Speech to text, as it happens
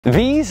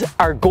These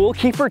are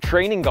goalkeeper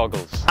training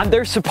goggles, and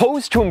they're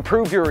supposed to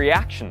improve your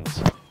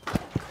reactions.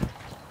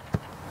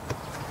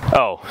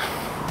 Oh.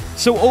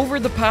 So over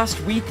the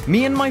past week,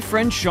 me and my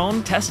friend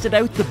Sean tested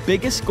out the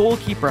biggest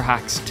goalkeeper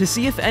hacks to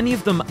see if any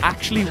of them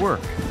actually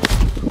work.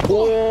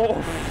 Whoa.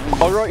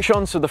 Alright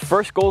Sean, so the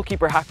first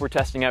goalkeeper hack we're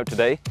testing out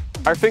today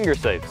are finger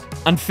saves.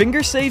 And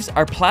finger saves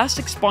are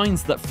plastic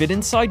spines that fit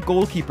inside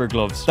goalkeeper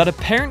gloves that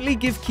apparently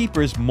give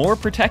keepers more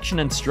protection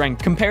and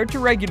strength compared to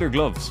regular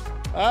gloves.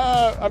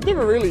 I've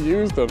never really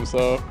used them,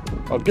 so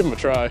I'll give them a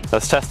try.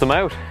 Let's test them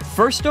out.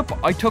 First up,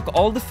 I took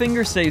all the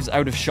finger saves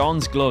out of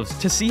Sean's gloves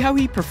to see how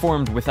he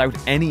performed without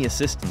any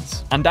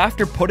assistance. And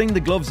after putting the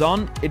gloves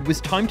on, it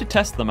was time to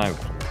test them out.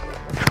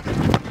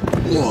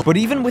 But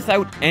even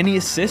without any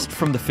assist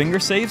from the finger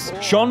saves,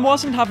 Sean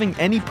wasn't having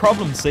any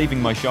problem saving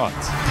my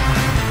shots.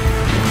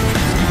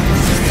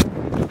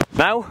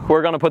 Now,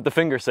 we're gonna put the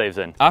finger saves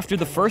in. After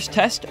the first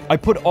test, I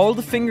put all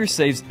the finger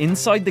saves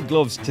inside the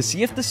gloves to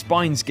see if the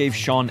spines gave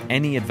Sean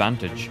any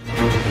advantage.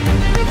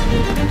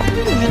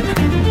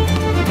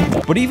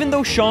 But even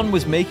though Sean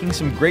was making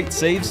some great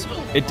saves,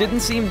 it didn't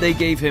seem they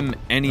gave him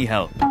any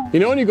help. You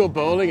know when you go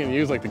bowling and you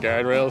use like the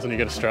guardrails and you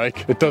get a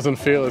strike? It doesn't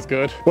feel as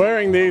good.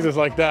 Wearing these is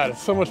like that.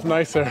 It's so much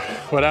nicer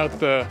without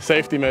the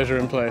safety measure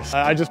in place.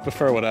 I just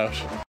prefer without.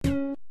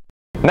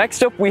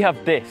 Next up we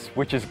have this,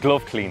 which is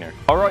glove cleaner.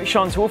 Alright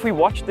Sean, so if we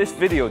watch this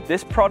video,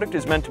 this product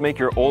is meant to make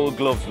your old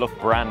gloves look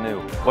brand new.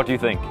 What do you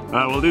think?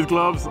 Well, these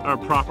gloves are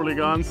properly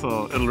gone,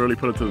 so it'll really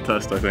put it to the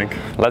test, I think.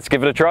 Let's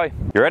give it a try.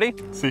 You ready?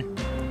 See.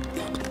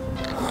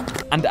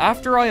 And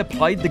after I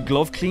applied the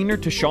glove cleaner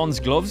to Sean's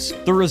gloves,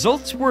 the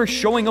results were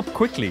showing up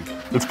quickly.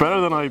 It's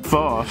better than I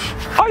thought.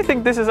 I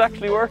think this is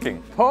actually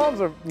working. Palms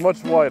are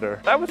much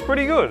wider. That was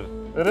pretty good.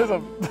 It is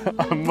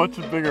a much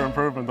bigger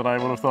improvement than I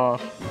would have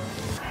thought.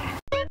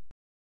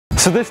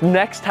 So this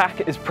next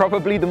hack is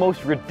probably the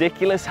most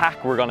ridiculous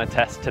hack we're gonna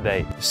test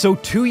today. So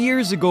 2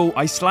 years ago,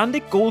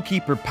 Icelandic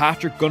goalkeeper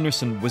Patrik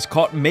Gunnarsson was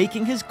caught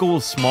making his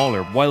goals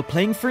smaller while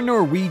playing for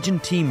Norwegian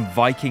team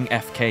Viking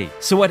FK.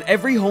 So at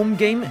every home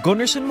game,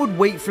 Gunnarsson would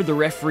wait for the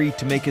referee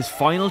to make his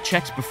final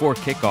checks before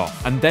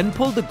kickoff, and then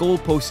pull the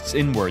goalposts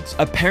inwards,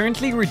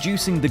 apparently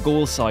reducing the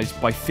goal size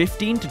by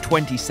 15 to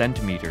 20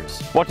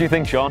 centimeters. What do you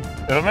think, Sean?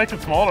 It'll make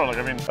it smaller,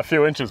 a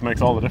few inches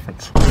makes all the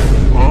difference.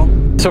 Oh.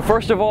 So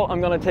first of all,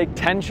 I'm gonna take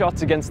 10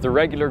 shots against the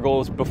regular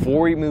goals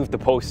before we move the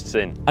posts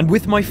in. And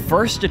with my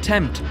first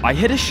attempt, I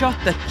hit a shot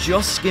that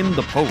just skimmed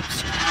the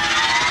post.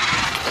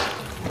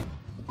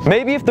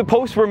 Maybe if the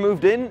posts were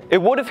moved in,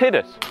 it would have hit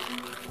it.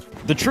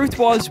 The truth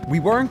was, we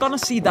weren't gonna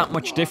see that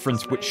much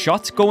difference with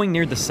shots going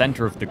near the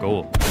center of the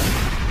goal.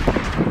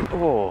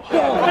 Oh.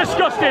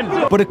 Disgusting!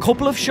 But a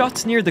couple of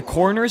shots near the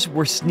corners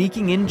were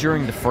sneaking in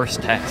during the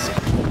first test.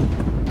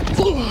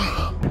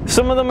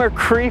 Some of them are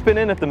creeping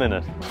in at the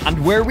minute.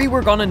 And where we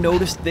were gonna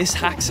notice this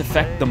hack's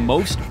effect the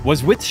most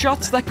was with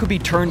shots that could be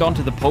turned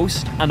onto the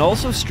post and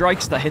also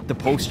strikes that hit the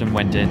post and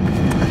went in.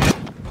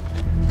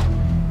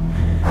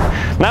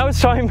 Now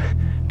it's time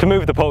to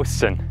move the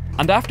posts in.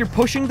 And after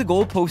pushing the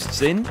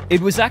goalposts in,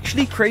 it was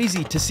actually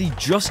crazy to see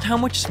just how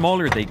much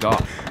smaller they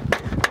got.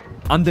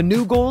 And the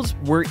new goals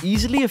were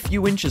easily a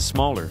few inches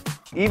smaller.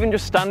 Even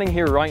just standing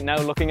here right now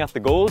looking at the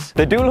goals,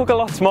 they do look a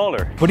lot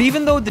smaller. But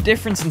even though the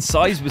difference in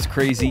size was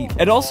crazy,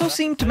 it also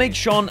seemed to make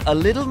Sean a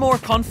little more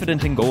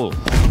confident in goal.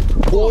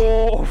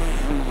 Whoa.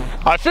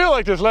 I feel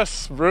like there's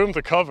less room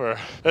to cover.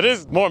 It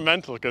is more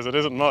mental because it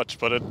isn't much,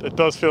 but it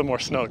does feel more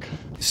snug.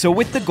 So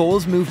with the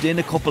goals moved in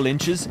a couple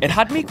inches, it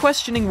had me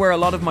questioning where a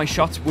lot of my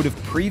shots would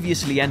have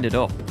previously ended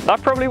up.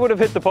 That probably would have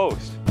hit the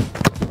post.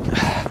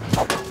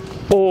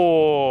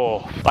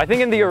 Oh, I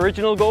think in the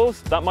original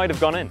goals, that might have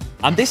gone in.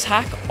 And this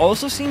hack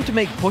also seemed to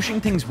make pushing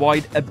things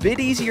wide a bit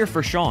easier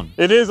for Sean.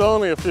 It is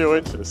only a few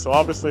inches, so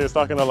obviously it's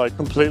not going to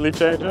completely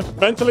change it.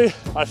 Mentally,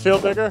 I feel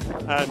bigger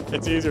and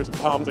it's easier to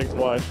palm things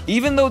wide.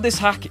 Even though this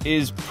hack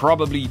is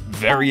probably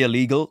very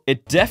illegal,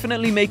 it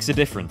definitely makes a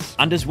difference.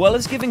 And as well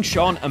as giving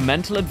Sean a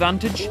mental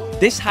advantage,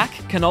 this hack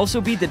can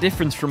also be the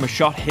difference from a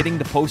shot hitting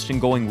the post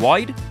and going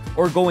wide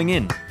or going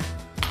in.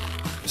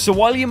 So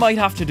while you might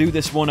have to do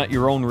this one at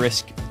your own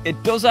risk,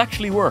 it does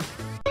actually work.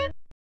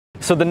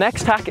 So the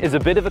next hack is a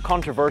bit of a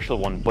controversial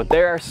one, but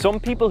there are some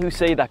people who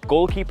say that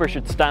goalkeepers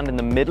should stand in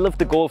the middle of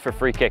the goal for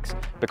free kicks,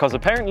 because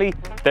apparently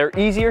they're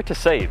easier to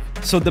save.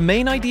 So the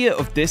main idea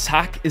of this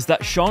hack is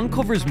that Sean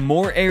covers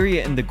more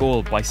area in the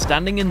goal by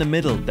standing in the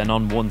middle than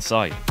on one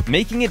side,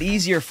 making it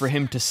easier for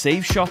him to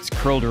save shots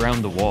curled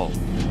around the wall.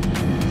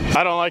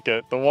 I don't like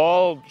it. The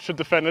wall should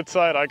defend its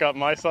side, I got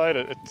my side.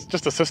 It's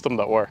just a system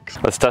that works.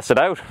 Let's test it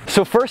out.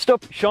 So first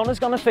up, Sean is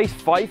gonna face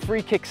 5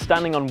 free kicks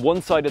standing on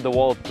one side of the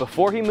wall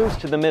before he moves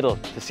to the middle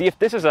to see if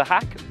this is a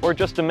hack or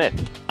just a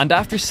myth. And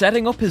after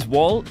setting up his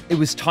wall, it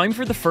was time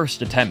for the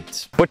first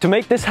attempt. But to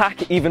make this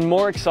hack even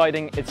more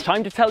exciting, it's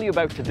time to tell you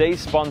about today's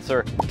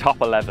sponsor,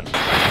 Top 11.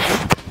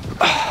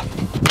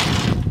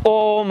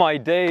 Oh my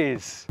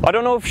days. I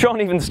don't know if Sean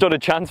even stood a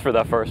chance for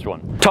that first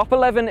one. Top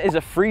 11 is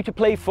a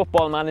free-to-play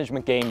football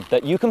management game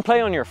that you can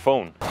play on your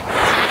phone.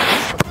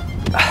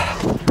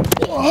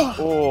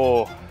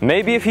 Oh,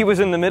 maybe if he was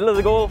in the middle of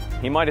the goal,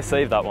 he might have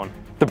saved that one.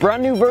 The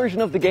brand new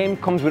version of the game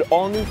comes with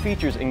all new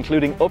features,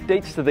 including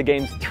updates to the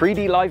game's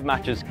 3D live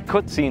matches,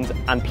 cutscenes,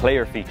 and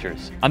player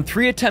features. And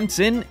 3 attempts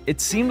in,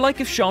 it seemed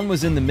like if Sean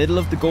was in the middle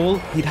of the goal,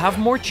 he'd have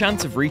more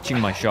chance of reaching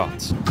my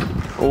shots.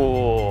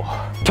 Oh.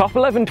 Top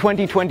 11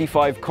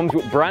 2025 comes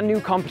with brand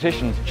new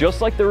competitions just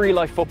like the real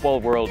life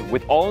football world,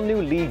 with all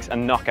new leagues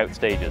and knockout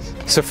stages.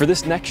 So for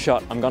this next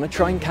shot, I'm gonna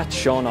try and catch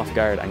Sean off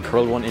guard and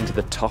curl one into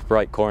the top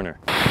right corner.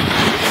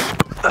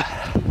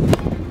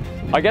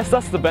 I guess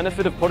that's the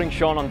benefit of putting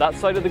Sean on that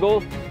side of the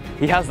goal.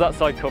 He has that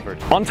side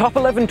covered. On Top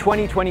 11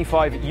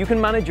 2025, you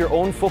can manage your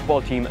own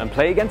football team and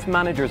play against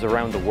managers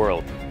around the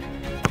world.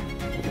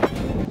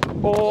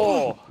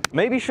 Oh,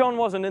 maybe Sean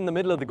wasn't in the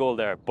middle of the goal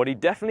there, but he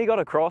definitely got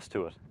across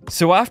to it.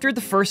 So after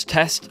the first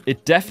test,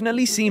 it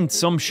definitely seemed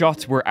some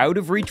shots were out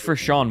of reach for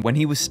Sean when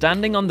he was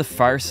standing on the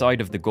far side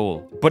of the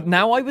goal. But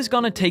now I was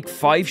gonna take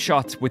 5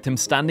 shots with him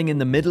standing in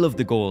the middle of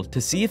the goal to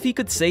see if he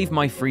could save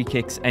my free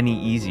kicks any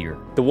easier.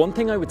 The one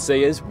thing I would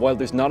say is, while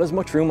there's not as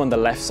much room on the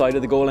left side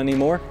of the goal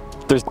anymore,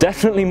 there's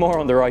definitely more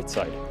on the right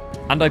side.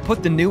 And I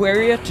put the new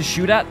area to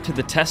shoot at to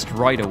the test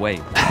right away.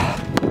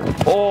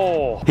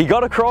 Oh, he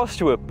got across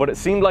to it, but it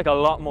seemed like a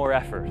lot more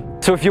effort.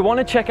 So if you want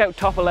to check out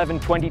Top 11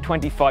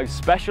 2025's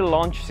special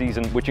launch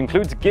season, which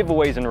includes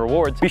giveaways and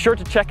rewards, be sure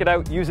to check it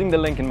out using the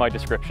link in my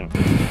description.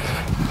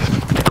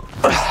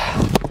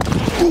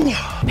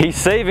 He's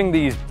saving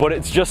these, but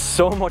it's just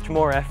so much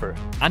more effort.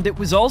 And it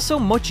was also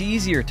much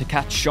easier to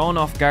catch Sean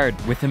off guard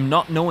with him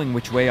not knowing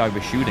which way I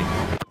was shooting.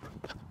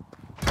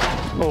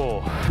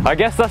 Oh, I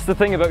guess that's the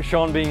thing about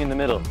Sean being in the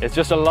middle. It's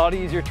just a lot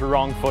easier to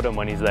wrong foot him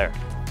when he's there.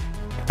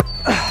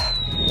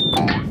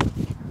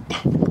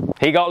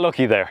 He got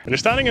lucky there. When you're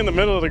standing in the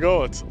middle of the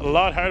goal, it's a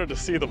lot harder to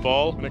see the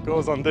ball when it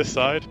goes on this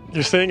side.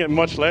 You're seeing it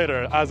much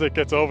later as it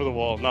gets over the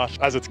wall, not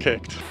as it's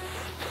kicked.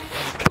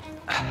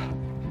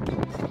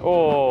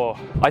 Oh,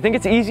 I think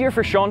it's easier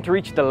for Sean to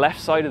reach the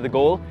left side of the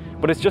goal,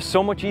 but it's just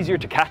so much easier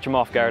to catch him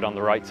off guard on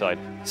the right side.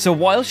 So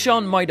while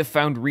Sean might have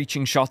found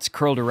reaching shots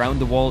curled around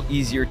the wall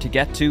easier to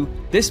get to,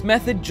 this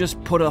method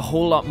just put a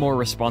whole lot more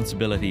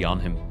responsibility on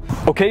him.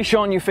 Okay,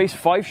 Sean, you faced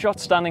 5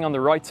 shots standing on the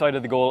right side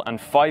of the goal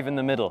and 5 in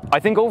the middle. I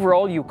think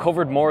overall you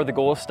covered more of the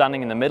goal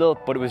standing in the middle,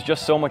 but it was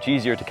just so much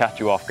easier to catch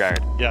you off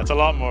guard. Yeah, it's a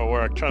lot more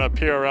work, trying to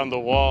peer around the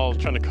wall,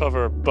 trying to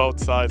cover both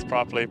sides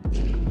properly.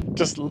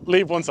 Just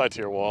leave one side to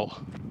your wall.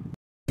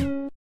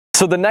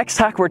 So the next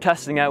hack we're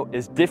testing out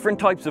is different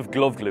types of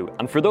glove glue.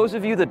 And for those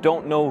of you that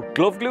don't know,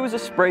 glove glue is a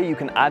spray you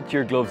can add to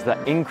your gloves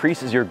that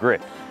increases your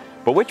grip.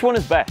 But which one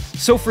is best?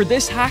 So for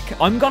this hack,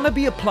 I'm gonna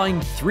be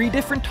applying 3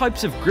 different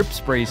types of grip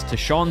sprays to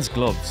Sean's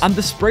gloves. And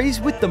the sprays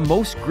with the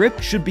most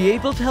grip should be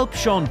able to help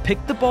Sean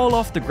pick the ball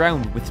off the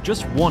ground with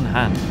just one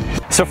hand.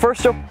 So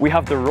first up, we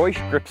have the Royce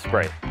grip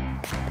spray.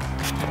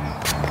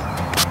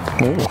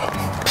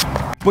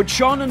 But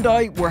Sean and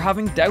I were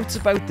having doubts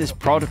about this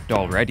product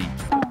already.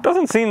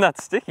 Doesn't seem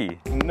that sticky.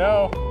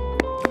 No,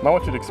 not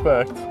what you'd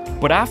expect.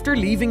 But after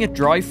leaving it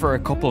dry for a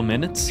couple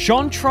minutes,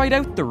 Sean tried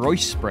out the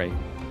Royce spray.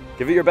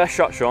 Give it your best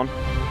shot, Sean.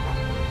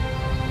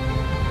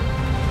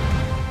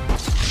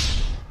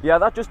 Yeah,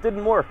 that just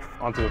didn't work.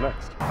 On to the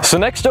next. So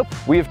next up,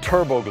 we have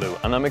turbo glue,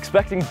 and I'm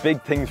expecting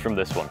big things from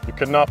this one. You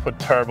could not put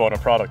turbo on a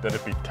product,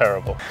 that'd be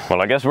terrible. Well,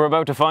 I guess we're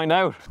about to find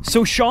out.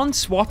 So Sean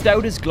swapped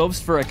out his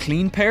gloves for a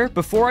clean pair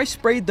before I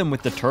sprayed them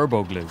with the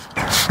turbo glue.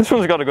 This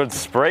one's got a good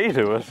spray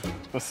to it.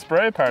 The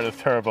spray part is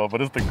turbo, but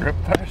is the grip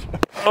part?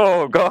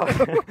 Oh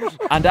God.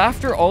 And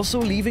after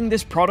also leaving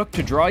this product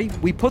to dry,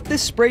 we put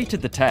this spray to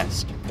the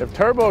test. If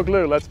turbo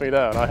glue lets me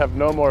down, I have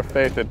no more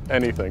faith in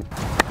anything.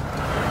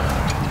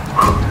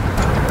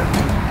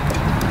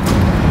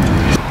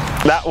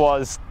 That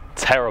was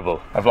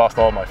terrible. I've lost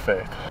all my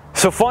faith.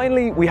 So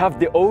finally, we have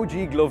the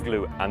OG glove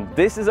glue, and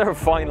this is our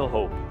final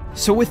hope.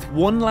 So with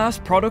one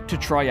last product to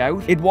try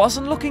out, it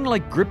wasn't looking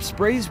like grip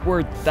sprays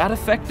were that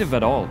effective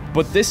at all.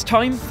 But this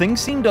time,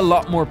 things seemed a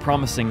lot more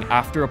promising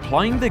after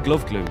applying the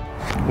glove glue.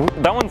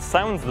 That one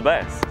sounds the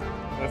best.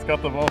 It's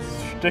got the most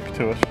stick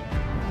to it.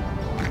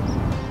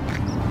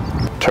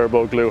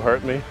 Turbo glue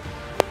hurt me.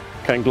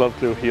 Can glove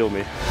glue heal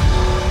me?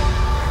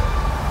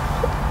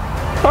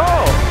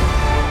 Oh!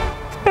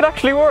 It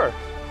actually worked.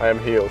 I am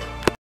healed.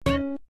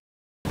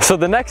 So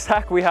the next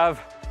hack we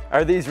have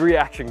are these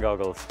reaction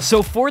goggles.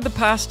 So for the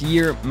past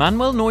year,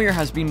 Manuel Neuer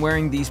has been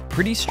wearing these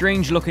pretty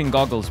strange looking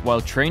goggles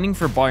while training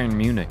for Bayern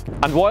Munich.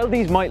 And while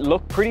these might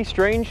look pretty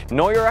strange,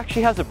 Neuer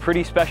actually has a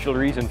pretty special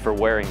reason for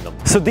wearing them.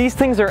 So these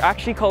things are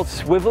actually called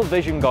swivel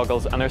vision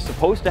goggles and are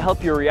supposed to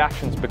help your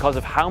reactions because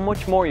of how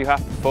much more you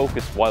have to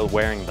focus while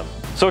wearing them.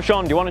 So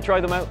Sean, do you want to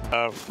try them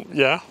out?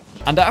 Yeah.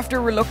 And after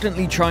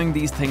reluctantly trying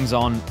these things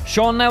on,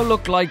 Sean now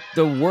looked like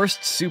the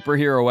worst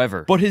superhero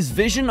ever. But his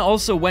vision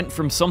also went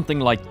from something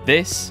like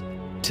this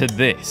to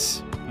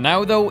this.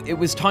 Now though, it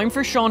was time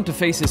for Sean to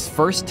face his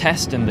first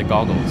test in the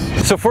goggles.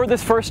 So for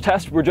this first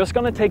test, we're just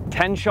going to take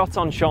 10 shots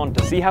on Sean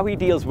to see how he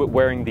deals with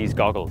wearing these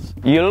goggles.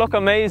 You look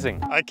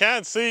amazing. I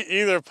can't see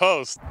either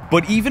post.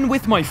 But even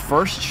with my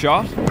first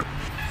shot,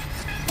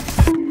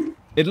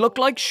 it looked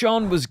like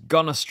Sean was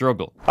gonna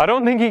struggle. I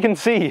don't think he can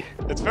see.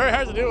 It's very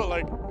hard to do with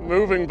like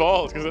moving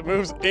balls because it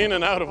moves in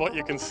and out of what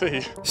you can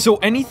see. So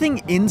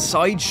anything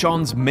inside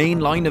Sean's main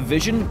line of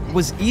vision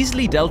was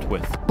easily dealt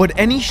with, but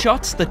any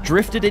shots that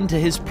drifted into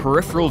his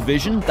peripheral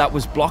vision that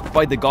was blocked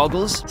by the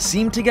goggles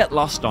seemed to get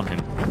lost on him.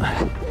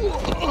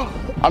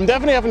 I'm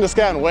definitely having to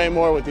scan way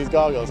more with these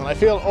goggles, and I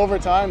feel over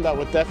time that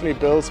would definitely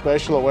build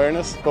spatial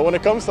awareness, but when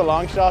it comes to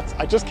long shots,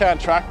 I just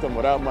can't track them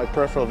without my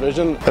peripheral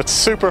vision. It's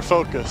super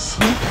focus.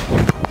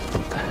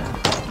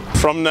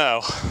 From now.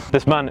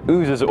 This man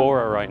oozes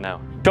aura right now.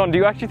 Sean, do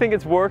you actually think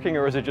it's working,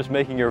 or is it just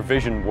making your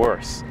vision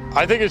worse?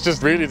 I think it's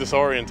just really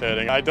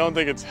disorientating. I don't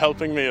think it's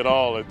helping me at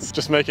all. It's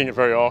just making it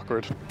very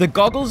awkward. The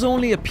goggles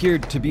only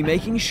appeared to be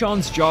making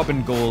Sean's job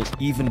in goal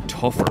even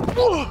tougher.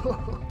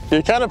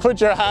 You kind of put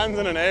your hands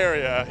in an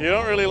area. You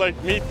don't really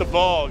like meet the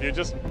ball, you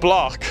just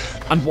block.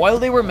 And while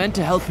they were meant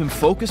to help him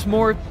focus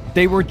more,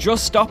 they were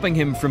just stopping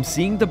him from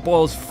seeing the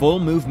ball's full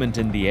movement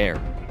in the air.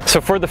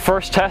 So for the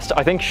first test,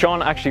 I think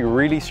Sean actually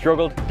really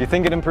struggled. Do you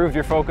think it improved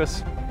your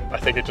focus? I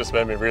think it just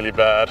made me really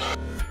bad.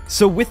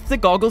 So with the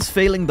goggles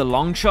failing the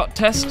long shot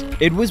test,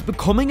 it was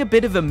becoming a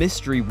bit of a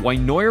mystery why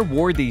Neuer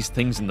wore these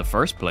things in the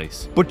first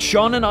place. But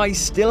Sean and I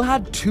still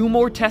had 2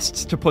 more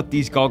tests to put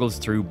these goggles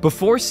through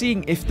before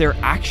seeing if they're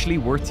actually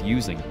worth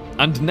using.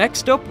 And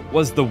next up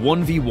was the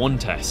 1v1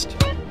 test.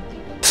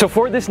 So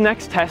for this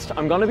next test,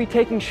 I'm going to be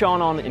taking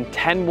Sean on in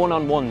 10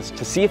 one-on-ones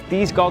to see if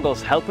these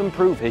goggles help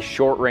improve his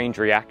short-range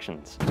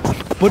reactions.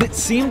 But it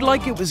seemed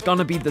like it was going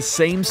to be the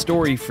same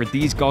story for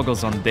these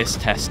goggles on this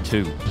test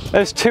too.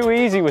 It's too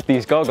easy with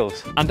these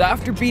goggles. And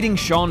after beating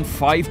Sean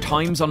 5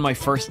 times on my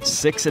first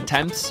 6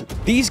 attempts,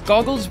 these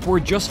goggles were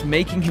just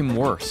making him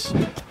worse.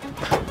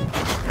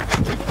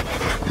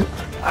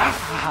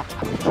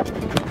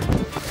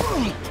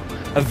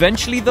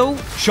 Eventually though,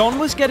 Sean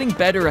was getting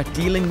better at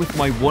dealing with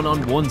my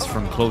one-on-ones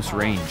from close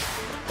range.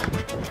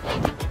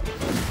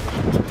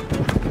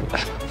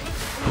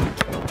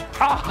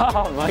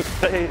 Oh my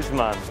days,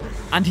 man.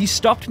 And he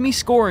stopped me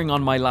scoring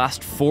on my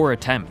last 4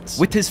 attempts,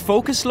 with his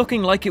focus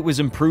looking like it was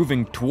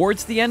improving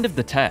towards the end of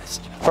the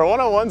test. For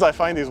one-on-ones, I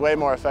find these way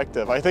more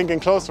effective. I think in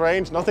close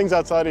range, nothing's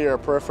outside of your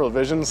peripheral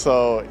vision,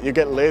 so you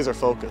get laser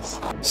focus.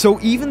 So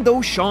even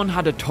though Sean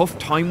had a tough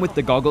time with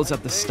the goggles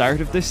at the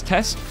start of this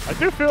test, I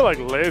do feel like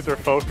laser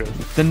focus.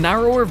 the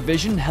narrower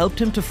vision helped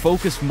him to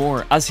focus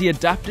more as he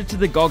adapted to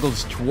the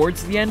goggles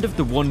towards the end of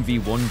the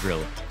 1v1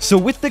 drill. So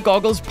with the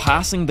goggles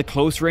passing the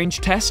close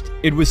range test,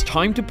 it was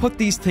time to put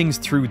these things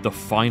through the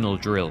final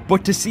drill.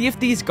 But to see if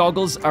these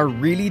goggles are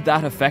really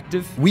that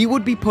effective, we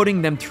would be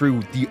putting them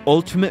through the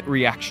ultimate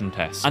reaction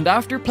test. And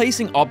after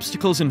placing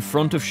obstacles in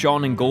front of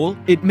Sean in goal,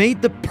 it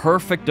made the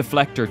perfect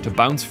deflector to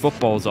bounce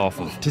footballs off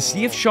of, to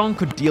see if Sean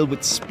could deal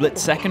with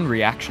split-second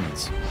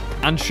reactions.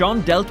 And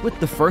Sean dealt with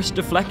the first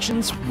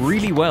deflections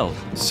really well.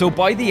 So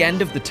by the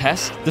end of the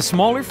test, the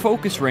smaller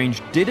focus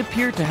range did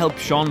appear to help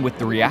Sean with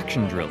the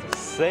reaction drill.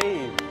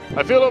 Save.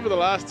 I feel over the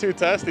last 2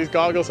 tests, these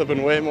goggles have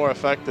been way more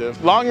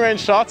effective. Long range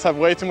shots have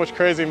way too much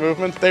crazy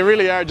movement. They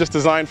really are just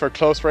designed for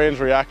close range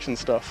reaction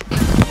stuff.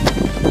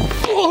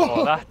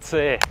 Oh, that's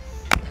it.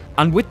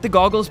 And with the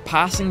goggles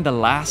passing the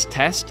last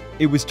test,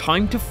 it was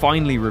time to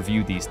finally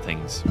review these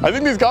things. I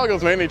think these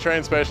goggles mainly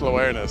train spatial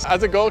awareness.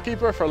 As a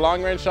goalkeeper for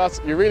long range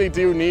shots, you really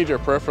do need your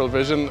peripheral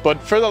vision.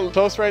 But for the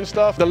close range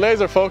stuff, the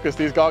laser focus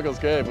these goggles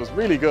gave was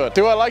really good.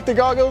 Do I like the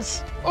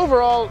goggles?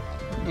 Overall,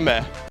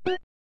 meh.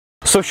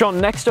 So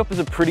Sean, next up is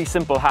a pretty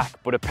simple hack,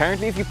 but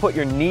apparently if you put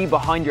your knee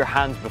behind your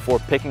hands before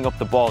picking up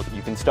the ball,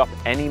 you can stop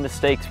any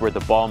mistakes where the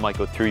ball might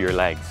go through your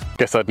legs.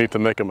 Guess I'd need to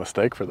make a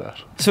mistake for that.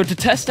 So to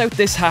test out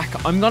this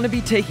hack, I'm going to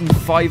be taking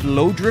 5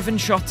 low-driven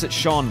shots at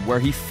Sean where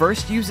he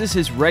first uses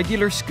his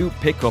regular scoop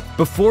pickup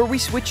before we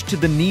switch to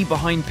the knee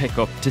behind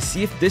pickup to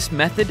see if this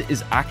method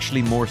is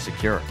actually more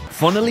secure.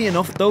 Funnily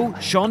enough though,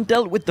 Sean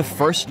dealt with the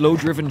first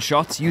low-driven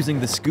shots using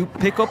the scoop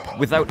pickup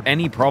without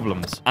any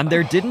problems, and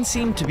there didn't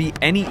seem to be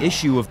any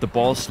issue of the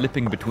ball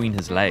slipping between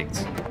his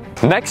legs.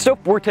 Next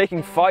up, we're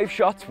taking 5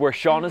 shots where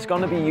Sean is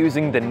going to be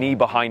using the knee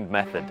behind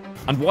method.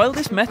 And while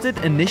this method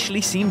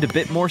initially seemed a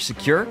bit more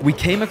secure, we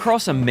came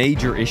across a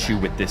major issue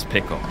with this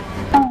pickup.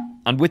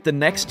 And with the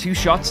next 2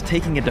 shots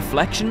taking a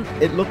deflection,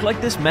 it looked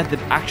like this method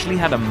actually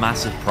had a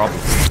massive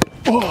problem.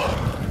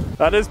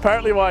 That is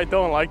partly why I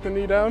don't like the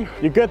knee down.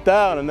 You get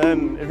down and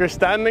then if you're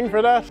standing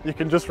for that, you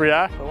can just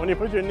react. But when you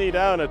put your knee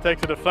down, it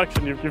takes a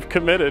deflection, you've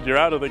committed, you're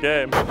out of the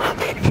game.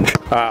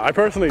 I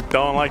personally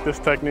don't like this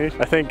technique.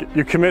 I think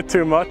you commit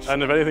too much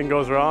and if anything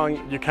goes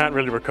wrong, you can't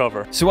really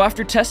recover. So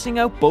after testing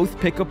out both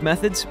pickup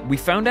methods, we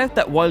found out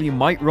that while you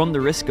might run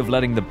the risk of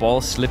letting the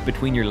ball slip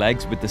between your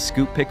legs with the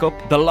scoop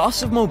pickup, the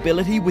loss of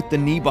mobility with the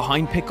knee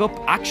behind pickup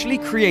actually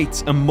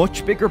creates a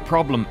much bigger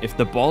problem if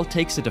the ball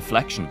takes a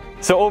deflection.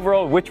 So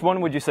overall, which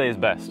one would you say is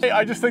best?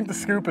 I just think the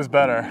scoop is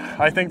better.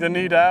 I think the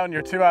knee down,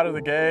 you're too out of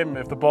the game.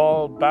 If the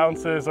ball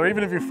bounces or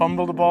even if you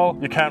fumble the ball,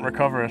 you can't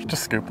recover it.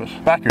 Just scoop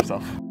it. Back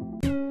yourself.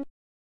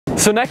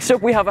 So next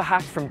up we have a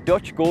hack from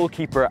Dutch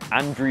goalkeeper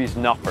Andries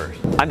Noppert.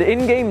 And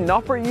in-game,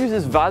 Noppert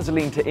uses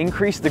Vaseline to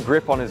increase the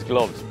grip on his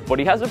gloves, but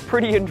he has a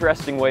pretty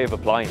interesting way of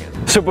applying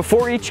it. So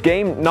before each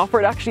game,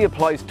 Noppert actually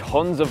applies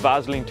tons of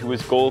Vaseline to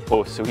his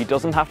goalpost so he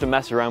doesn't have to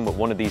mess around with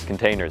one of these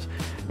containers,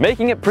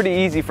 making it pretty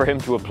easy for him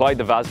to apply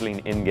the Vaseline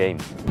in-game.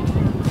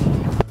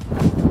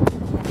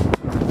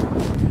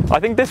 I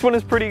think this one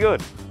is pretty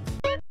good.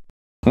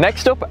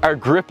 Next up are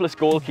gripless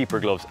goalkeeper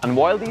gloves, and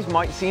while these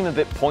might seem a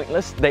bit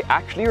pointless, they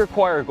actually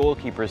require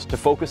goalkeepers to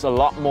focus a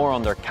lot more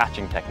on their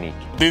catching technique.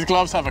 These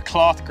gloves have a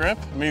cloth grip.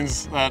 It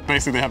means that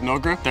basically they have no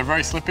grip. They're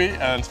very slippy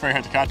and it's very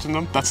hard to catch in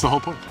them. That's the whole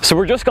point. So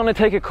we're just going to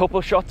take a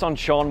couple shots on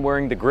Sean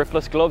wearing the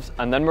gripless gloves,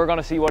 and then we're going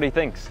to see what he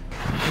thinks.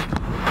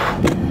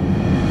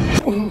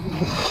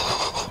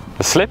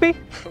 Slippy?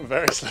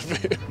 Very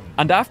slippy.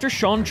 And after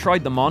Sean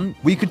tried them on,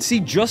 we could see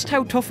just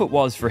how tough it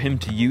was for him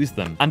to use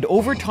them. And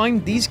over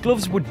time, these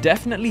gloves would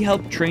definitely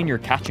help train your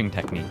catching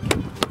technique.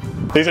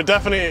 These are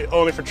definitely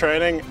only for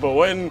training, but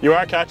when you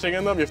are catching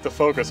in them, you have to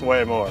focus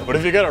way more. But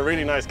if you get a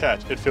really nice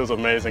catch, it feels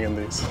amazing in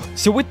these.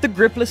 So with the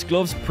gripless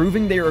gloves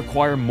proving they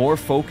require more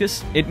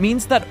focus, it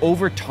means that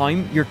over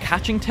time, your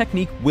catching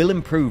technique will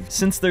improve,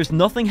 since there's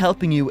nothing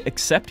helping you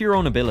except your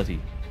own ability.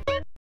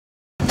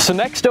 So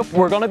next up,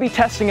 we're going to be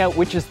testing out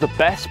which is the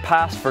best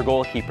pass for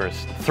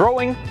goalkeepers,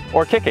 throwing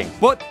or kicking.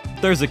 But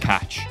there's a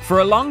catch. For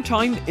a long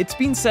time, it's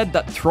been said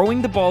that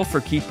throwing the ball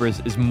for keepers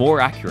is more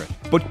accurate,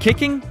 but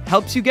kicking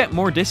helps you get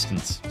more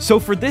distance. So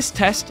for this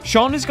test,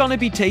 Sean is going to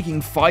be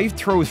taking 5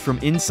 throws from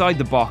inside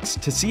the box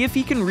to see if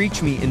he can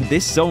reach me in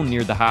this zone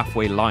near the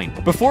halfway line,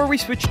 before we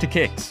switch to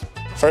kicks.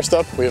 First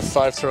up, we have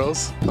 5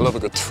 throws. I love a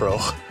good throw.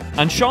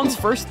 And Sean's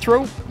first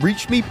throw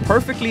reached me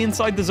perfectly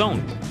inside the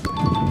zone.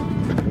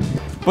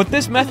 But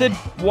this method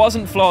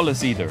wasn't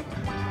flawless either.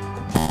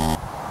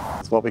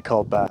 It's what we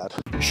call bad.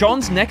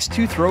 Sean's next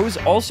 2 throws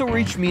also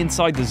reached me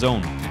inside the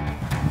zone.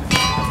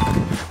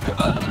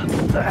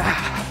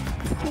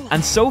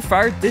 And so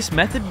far, this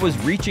method was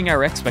reaching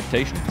our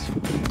expectations.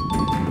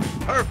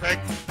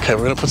 Perfect. Okay,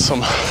 we're gonna put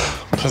some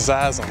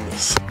pizzazz on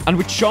this. And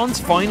with Sean's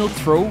final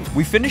throw,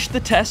 we finished the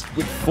test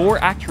with 4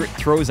 accurate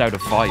throws out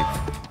of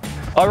 5.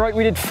 Alright,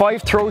 we did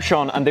 5 throws,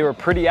 Sean, and they were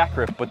pretty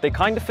accurate, but they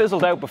kind of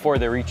fizzled out before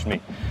they reached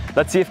me.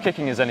 Let's see if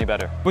kicking is any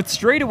better. But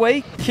straight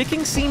away,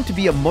 kicking seemed to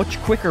be a much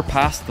quicker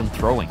pass than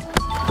throwing.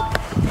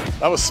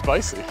 That was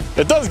spicy.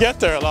 It does get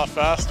there a lot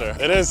faster.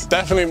 It is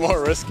definitely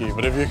more risky,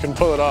 but if you can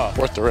pull it off,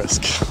 worth the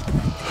risk.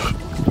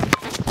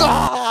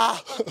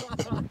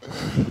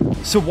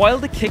 So while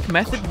the kick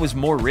method was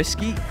more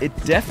risky, it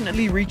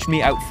definitely reached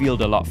me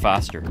outfield a lot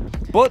faster.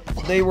 But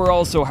they were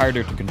also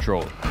harder to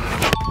control.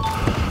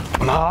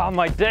 Ah,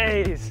 my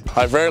days!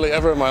 I've rarely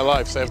ever in my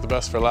life saved the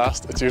best for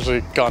last. It's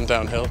usually gone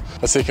downhill.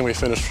 Let's see, can we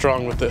finish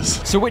strong with this?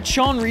 So with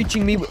Sean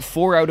reaching me with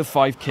 4 out of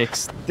 5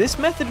 kicks, this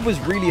method was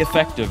really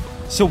effective.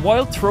 So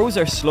while throws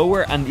are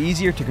slower and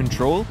easier to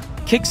control,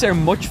 kicks are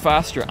much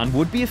faster and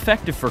would be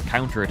effective for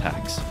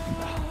counterattacks.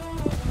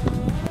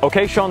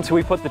 Okay, Sean, so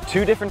we put the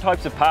 2 different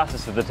types of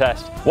passes to the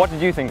test. What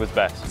did you think was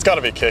best? It's gotta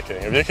be kicking.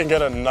 If you can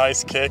get a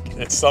nice kick,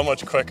 it's so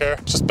much quicker,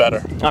 just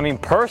better. I mean,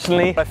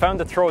 personally, I found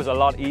the throws a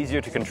lot easier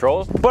to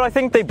control, but I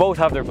think they both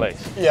have their place.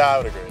 Yeah, I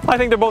would agree. I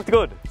think they're both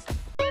good.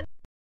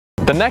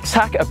 The next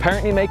hack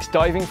apparently makes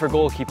diving for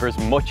goalkeepers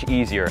much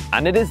easier,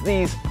 and it is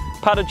these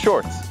padded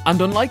shorts.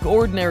 And unlike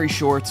ordinary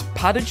shorts,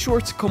 padded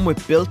shorts come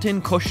with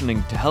built-in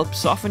cushioning to help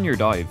soften your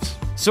dives.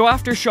 So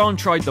after Sean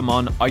tried them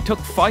on, I took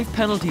 5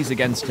 penalties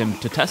against him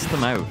to test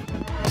them out.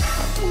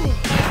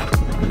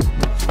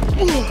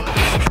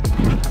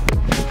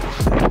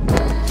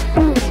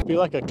 Be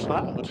like a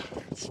cloud.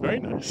 It's very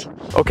nice.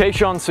 Okay,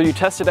 Sean, so you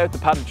tested out the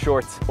padded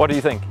shorts. What do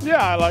you think?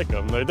 Yeah, I like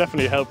them. They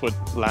definitely help with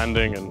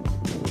landing and,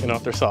 you know,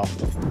 they're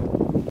soft.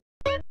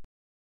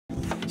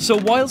 So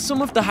while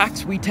some of the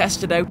hacks we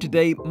tested out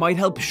today might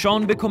help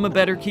Sean become a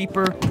better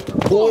keeper,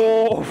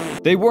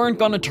 they weren't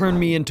gonna turn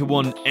me into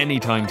one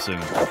anytime soon.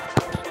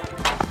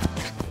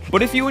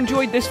 But if you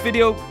enjoyed this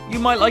video, you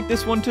might like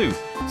this one too.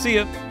 See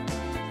ya!